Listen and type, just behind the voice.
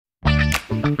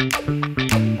Hi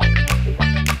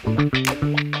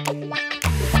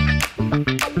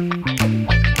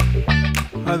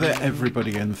there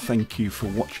everybody, and thank you for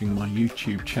watching my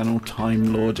YouTube channel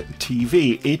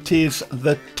Time-LordTV. It is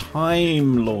the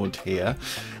Time Lord here,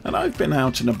 and I've been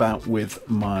out and about with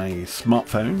my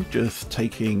smartphone just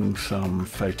taking some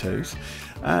photos,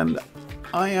 and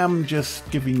I am just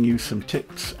giving you some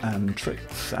tips and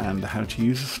tricks and how to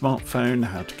use a smartphone,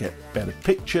 how to get better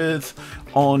pictures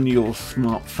on your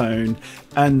smartphone,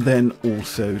 and then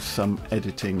also some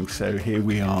editing. So here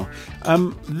we are.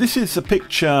 This is a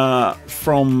picture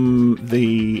from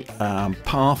the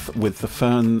path with the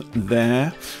fern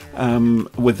there,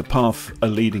 with the path a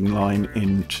leading line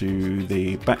into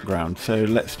the background. So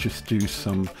let's just do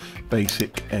some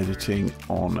basic editing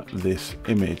on this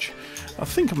image. I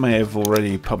think I may have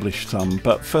already published some,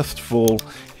 but first of all,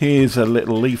 here's a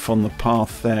little leaf on the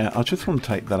path there. I just want to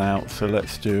take that out, so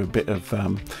let's do a bit of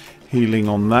healing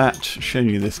on that. Shown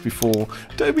you this before.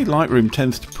 Adobe Lightroom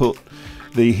tends to put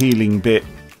the healing bit,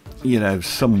 you know,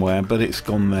 somewhere, but it's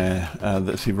gone there.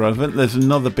 That's irrelevant. There's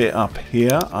another bit up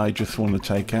here I just want to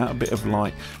take out, a bit of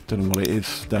light, don't know what it is,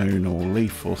 stone or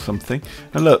leaf or something.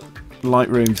 And look,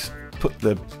 Lightroom's put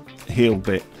the heal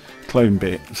bit, clone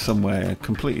bit somewhere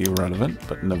completely irrelevant,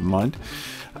 but never mind.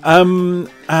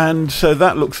 And so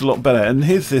that looks a lot better. And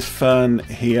here's this fern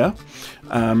here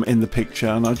in the picture,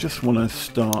 and I just want to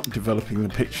start developing the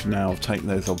picture now. I've taken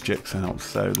those objects out,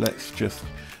 so let's just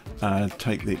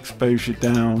take the exposure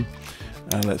down,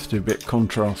 let's do a bit of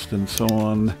contrast and so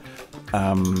on.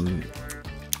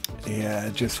 Yeah,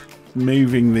 just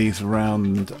moving these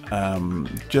around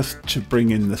just to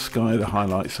bring in the sky, the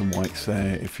highlights and whites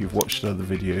there. If you've watched other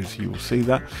videos you will see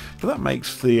that, but that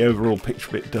makes the overall picture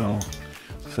a bit dull.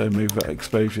 So move that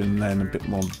exposure and then a bit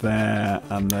more there,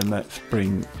 and then let's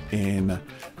bring in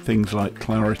things like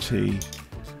clarity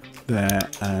there,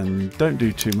 and don't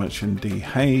do too much in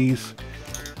dehaze,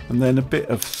 and then a bit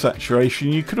of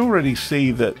saturation. You can already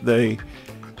see that the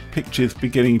picture's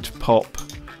beginning to pop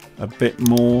a bit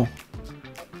more.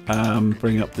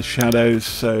 Bring up the shadows,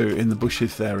 so in the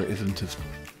bushes there it isn't as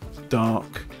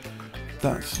dark.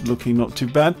 That's looking not too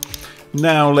bad.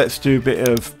 Now let's do a bit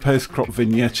of post-crop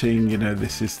vignetting. You know,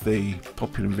 this is the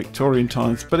popular Victorian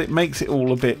times, but it makes it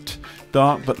all a bit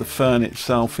dark, but the fern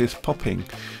itself is popping.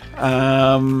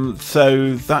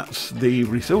 So that's the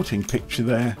resulting picture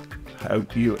there.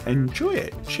 Hope you enjoy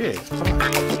it. Cheers.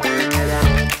 Bye.